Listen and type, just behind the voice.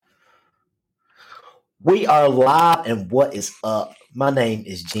We are live, and what is up? My name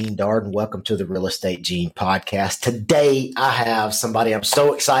is Gene Darden. Welcome to the Real Estate Gene podcast. Today, I have somebody I'm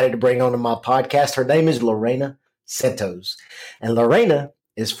so excited to bring onto my podcast. Her name is Lorena Santos, and Lorena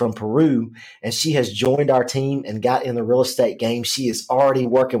is from Peru, and she has joined our team and got in the real estate game. She is already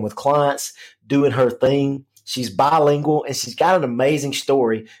working with clients, doing her thing. She's bilingual, and she's got an amazing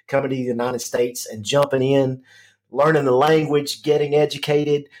story coming to the United States and jumping in, learning the language, getting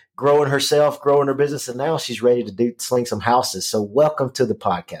educated, growing herself, growing her business, and now she's ready to sling some houses. So welcome to the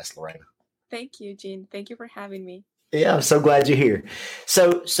podcast, Lorena. Thank you, Gene. Thank you for having me. Yeah, I'm so glad you're here.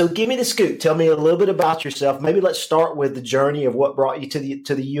 So give me the scoop. Tell me a little bit about yourself. Maybe let's start with the journey of what brought you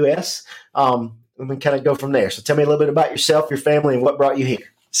to the U.S. And we kind of go from there. So tell me a little bit about yourself, your family, and what brought you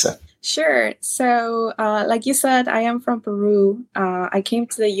here. Sure. So, like you said, I am from Peru. I came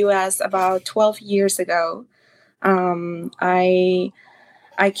to the U.S. about 12 years ago.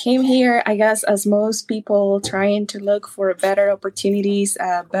 I came here, I guess, as most people, trying to look for better opportunities,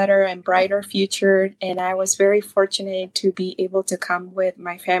 a better and brighter future. And I was very fortunate to be able to come with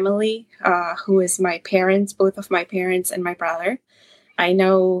my family, who is my parents, both of my parents and my brother. I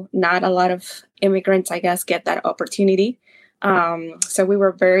know not a lot of immigrants, I guess, get that opportunity. So we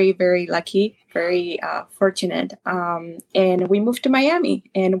were very, very lucky, very fortunate. And we moved to Miami,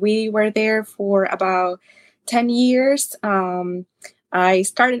 and we were there for about 10 years. I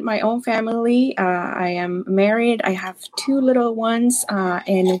started my own family. I am married. I have two little ones,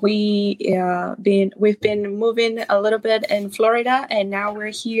 and we've been moving a little bit in Florida, and now we're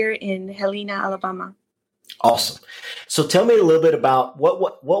here in Helena, Alabama. Awesome. So tell me a little bit about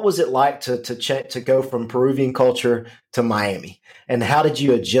what was it like to go from Peruvian culture to Miami, and how did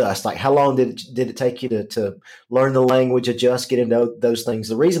you adjust? Like, how long did it take you to learn the language, adjust, get into those things?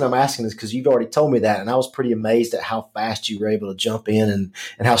 The reason I'm asking is because you've already told me that, and I was pretty amazed at how fast you were able to jump in and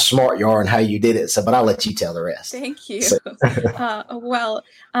how smart you are and how you did it. So, but I'll let you tell the rest. Thank you.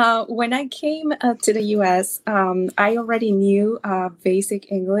 When I came to the U.S., I already knew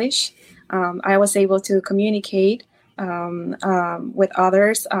basic English. I was able to communicate with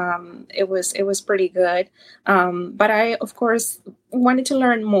others. It was pretty good. But I, of course, wanted to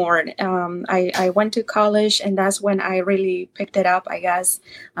learn more. I went to college, and that's when I really picked it up, I guess.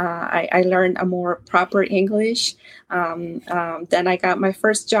 I learned a more proper English. Then I got my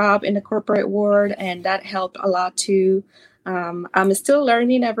first job in the corporate world, and that helped a lot too. I'm still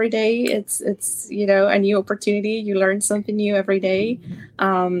learning every day. It's a new opportunity. You learn something new every day.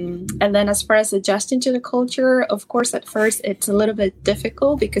 And then as far as adjusting to the culture, of course, at first it's a little bit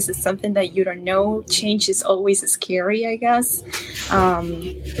difficult because it's something that you don't know. Change is always scary, I guess.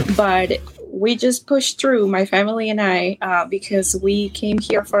 But we just pushed through, my family and I, because we came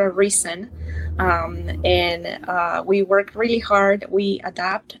here for a reason. And we work really hard. We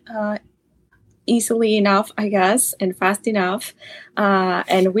adapt easily enough, I guess, and fast enough.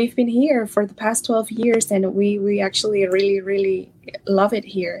 And we've been here for the past 12 years, and we actually really, really love it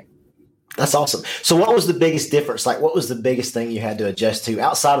here. That's awesome. So what was the biggest difference? Like, what was the biggest thing you had to adjust to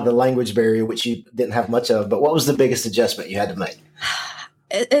outside of the language barrier, which you didn't have much of, but what was the biggest adjustment you had to make?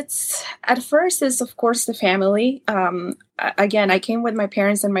 It's at first is, of course, the family. Again, I came with my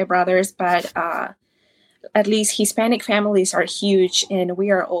parents and my brothers, but at least Hispanic families are huge, and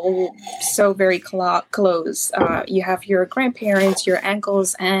we are all so very close. You have your grandparents, your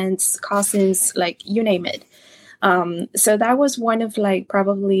uncles, aunts, cousins, like you name it. So that was one of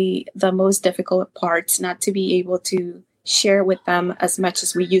probably the most difficult parts, not to be able to share with them as much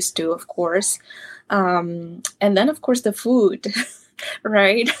as we used to, of course. And then, of course, the food,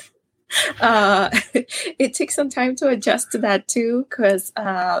 right? It takes some time to adjust to that too, because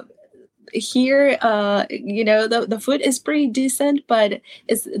here, the food is pretty decent, but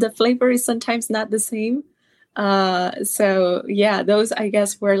the flavor is sometimes not the same. So yeah, those I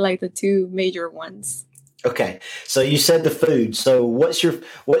guess were the two major ones. Okay, so you said the food. So what's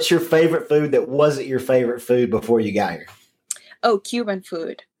your favorite food that wasn't your favorite food before you got here? Oh, Cuban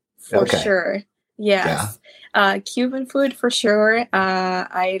food for sure. Yes. Yeah. Cuban food for sure.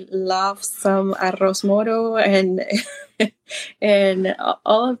 I love some arroz moro and and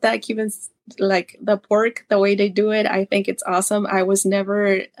all of that Cuban, like the pork, the way they do it. I think it's awesome. I was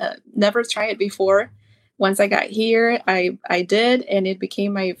never tried it before. Once I got here, I did, and it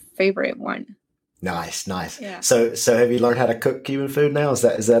became my favorite one. Nice. Yeah. So have you learned how to cook Cuban food now? Is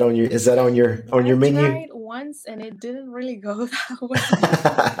that on your menu? I tried once, and it didn't really go that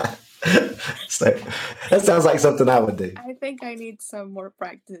well. So that sounds like something I would do. I think I need some more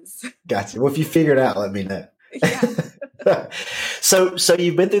practice. Gotcha. Well, if you figure it out, let me know. Yeah. So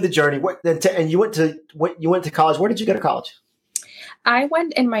you've been through the journey. And you went to college. Where did you go to college? I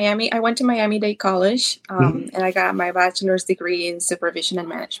went in Miami. I went to Miami-Dade College, Mhm. and I got my bachelor's degree in supervision and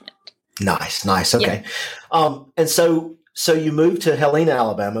management. Nice. Yeah. Okay. And so you moved to Helena,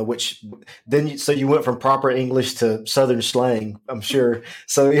 Alabama, which so you went from proper English to Southern slang, I'm sure.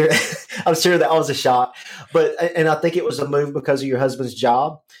 So I'm sure that was a shock, and I think it was a move because of your husband's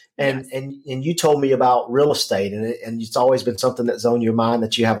job. And Yes. and and you told me about real estate, and it's always been something that's on your mind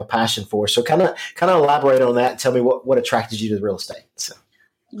that you have a passion for. So kind of elaborate on that and tell me what attracted you to the real estate. So.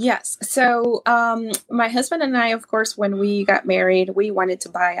 Yes. So, my husband and I, of course, when we got married, we wanted to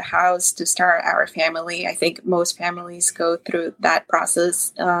buy a house to start our family. I think most families go through that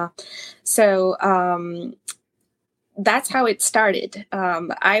process. So, that's how it started.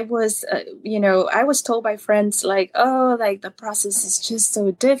 I was told by friends like, oh, like the process is just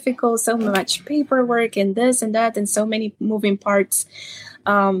so difficult, so much paperwork and this and that, and so many moving parts.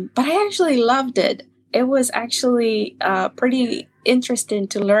 But I actually loved it. It was actually pretty interesting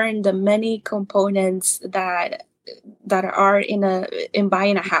to learn the many components that are in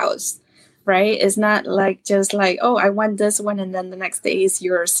buying a house. Right? It's not like just like, oh, I want this one and then the next day is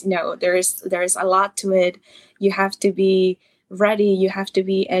yours. No, there's a lot to it. You have to be ready. You have to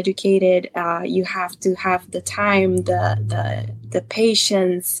be educated. You have to have the time, the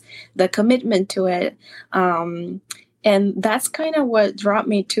patience, the commitment to it. And that's kind of what brought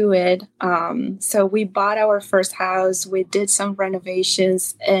me to it. So we bought our first house. We did some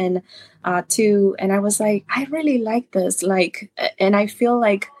renovations and and I was like, I really like this. Like, and I feel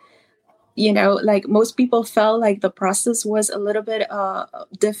like, like most people felt like the process was a little bit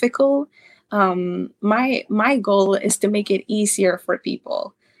difficult. My goal is to make it easier for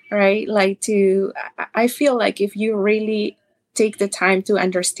people, right? I feel like if you really take the time to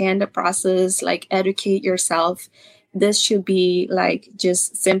understand the process, like educate yourself, this should be like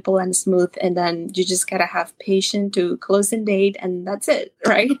just simple and smooth, and then you just gotta have patience to closing date, and that's it,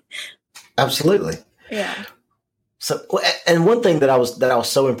 right? Absolutely. Yeah. So, and one thing that I was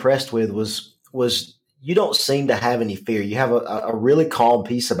so impressed with was you don't seem to have any fear. You have a really calm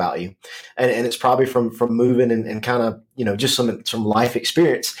peace about you, and it's probably from moving and kind of just some life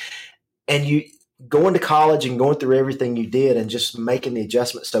experience. And you going to college and going through everything you did and just making the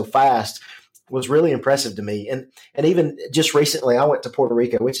adjustment so fast was really impressive to me. And even just recently, I went to Puerto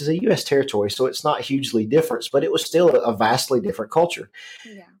Rico, which is a U.S. territory, so it's not hugely different, but it was still a vastly different culture.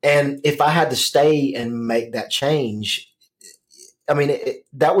 Yeah. And if I had to stay and make that change, I mean,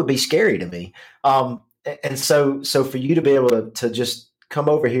 that would be scary to me. And so for you to be able to just come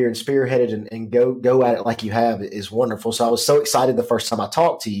over here and spearhead it and go at it like you have is wonderful. So I was so excited the first time I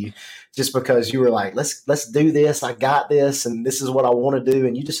talked to you, just because you were like, let's do this. I got this, and this is what I want to do.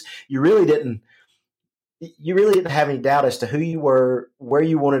 And you really didn't have any doubt as to who you were, where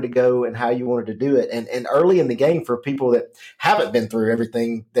you wanted to go, and how you wanted to do it. And early in the game, for people that haven't been through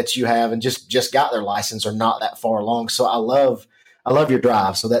everything that you have and just got their license or not that far along. So I love your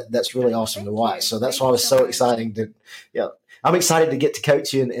drive. So that's really awesome to Thank watch. you. So that's Thank why it you was so so much. exciting to, yeah. I'm excited to get to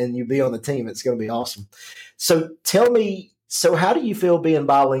coach you and you be on the team. It's going to be awesome. So tell me, so how do you feel being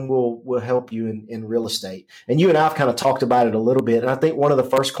bilingual will help you in real estate? And you and I have kind of talked about it a little bit. And I think one of the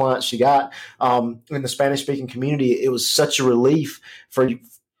first clients you got in the Spanish speaking community, it was such a relief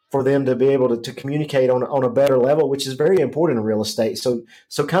for them to be able to communicate on a better level, which is very important in real estate. So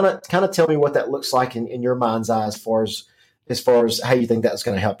kind of tell me what that looks like in your mind's eye as far as how you think that's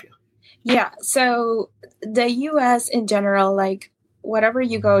going to help you. Yeah. So the US in general, like wherever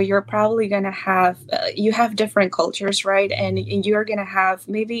you go, you're probably going to have, you have different cultures, right? And you're going to have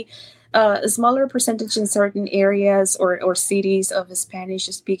maybe a smaller percentage in certain areas or cities of Spanish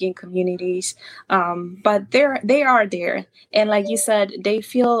speaking communities. But they are there. And like you said, they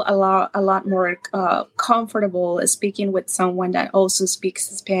feel a lot more comfortable speaking with someone that also speaks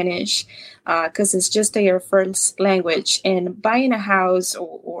Spanish, because it's just their first language. And buying a house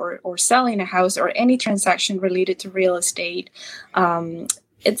or selling a house or any transaction related to real estate, um,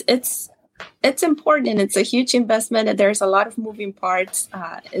 it's important. It's a huge investment, and there's a lot of moving parts.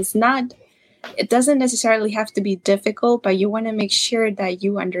 It doesn't necessarily have to be difficult, but you want to make sure that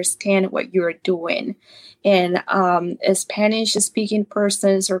you understand what you're doing. And Spanish speaking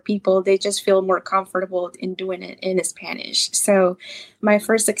persons or people, they just feel more comfortable in doing it in Spanish. So my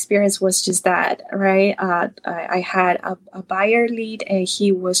first experience was just that, right? I had a buyer lead, and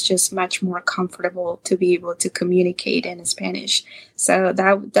he was just much more comfortable to be able to communicate in Spanish. So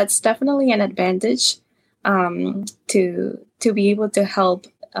that's definitely an advantage, to be able to help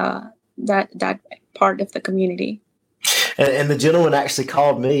that part of the community. And the gentleman actually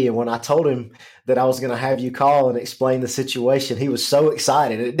called me, and when I told him that I was going to have you call and explain the situation. He was so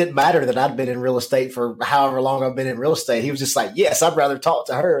excited. It didn't matter that I'd been in real estate for however long I've been in real estate. He was just like, yes, I'd rather talk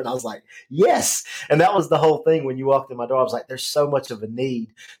to her. And I was like, yes. And that was the whole thing. When you walked in my door, I was like, there's so much of a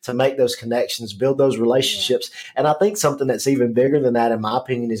need to make those connections, build those relationships. Yeah. And I think something that's even bigger than that, in my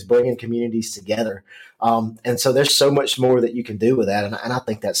opinion, is bringing communities together. And so there's so much more that you can do with that. And I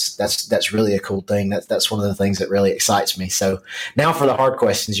think that's really a cool thing. That's one of the things that really excites me. So now for the hard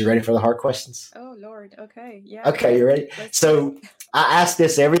questions. You ready for the hard questions? Oh, Lord. Okay. Yeah. Okay. You ready? So I ask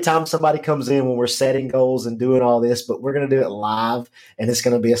this every time somebody comes in when we're setting goals and doing all this, but we're going to do it live, and it's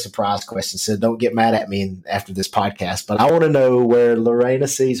going to be a surprise question. So don't get mad at me after this podcast, but I want to know where Lorena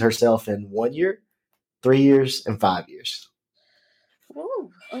sees herself in 1 year, 3 years, and 5 years.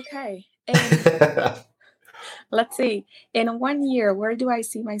 Oh, okay. Let's see. In 1 year, where do I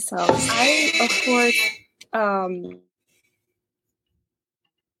see myself? I, of course,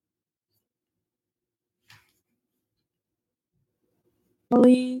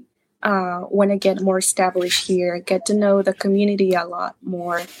 really want to get more established here, get to know the community a lot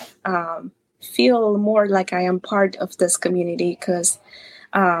more, feel more like I am part of this community, because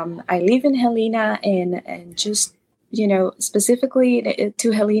I live in Helena, and just, specifically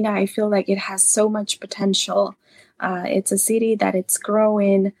to Helena, I feel like it has so much potential. It's a city that it's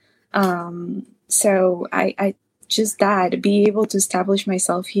growing. So I just be able to establish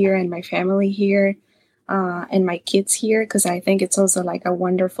myself here and my family here, and my kids here, because I think it's also like a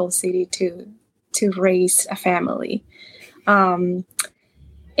wonderful city to raise a family. And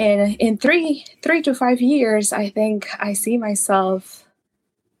in 3 to 5 years, I think I see myself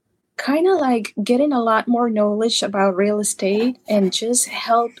kind of like getting a lot more knowledge about real estate and just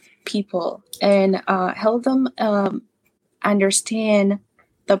help people and help them understand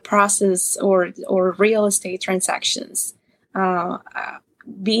the process or real estate transactions. Have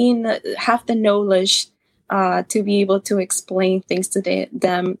the knowledge to be able to explain things to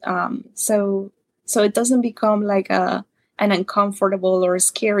them, so it doesn't become like an uncomfortable or a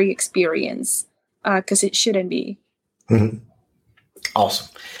scary experience, because it shouldn't be. Mm-hmm. Awesome.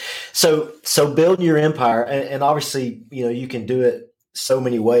 So building your empire, and obviously, you can do it so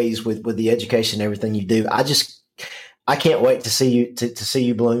many ways with the education and everything you do. I can't wait to see you to see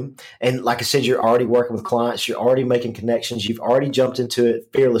you bloom. And like I said, you're already working with clients. You're already making connections. You've already jumped into it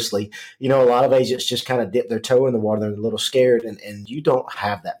fearlessly. A lot of agents just kind of dip their toe in the water. They're a little scared, and you don't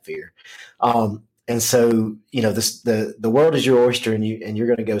have that fear. And so, the world is your oyster, and you're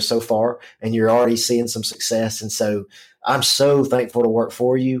going to go so far, and you're already seeing some success. And so I'm so thankful to work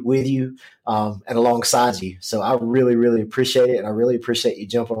for you, with you, and alongside you. So I really, really appreciate it. And I really appreciate you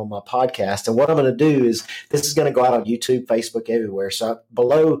jumping on my podcast. And what I'm going to do is, this is going to go out on YouTube, Facebook, everywhere. So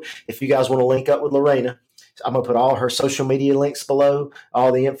below, if you guys want to link up with Lorena, I'm going to put all her social media links below,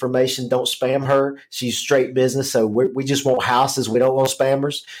 all the information. Don't spam her. She's straight business. So we just want houses. We don't want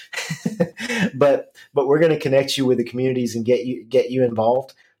spammers. but we're going to connect you with the communities and get you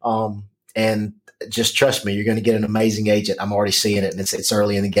involved. And just trust me, you're going to get an amazing agent. I'm already seeing it, and it's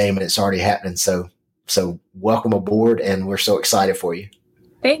early in the game, and it's already happening. So welcome aboard, and we're so excited for you.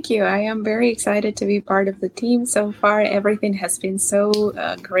 Thank you. I am very excited to be part of the team so far. Everything has been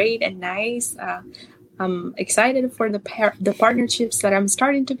so great and nice. I'm excited for the partnerships that I'm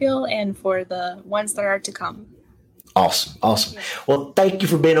starting to build, and for the ones that are to come. Awesome. Yeah. Well, thank you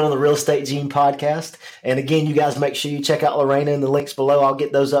for being on the Real Estate Gene podcast. And again, you guys make sure you check out Lorena in the links below. I'll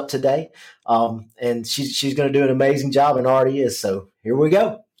get those up today. And she's going to do an amazing job, and already is. So here we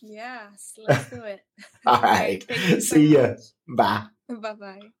go. Yes, let's do it. All right. See ya. Bye.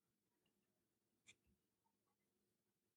 Bye-bye.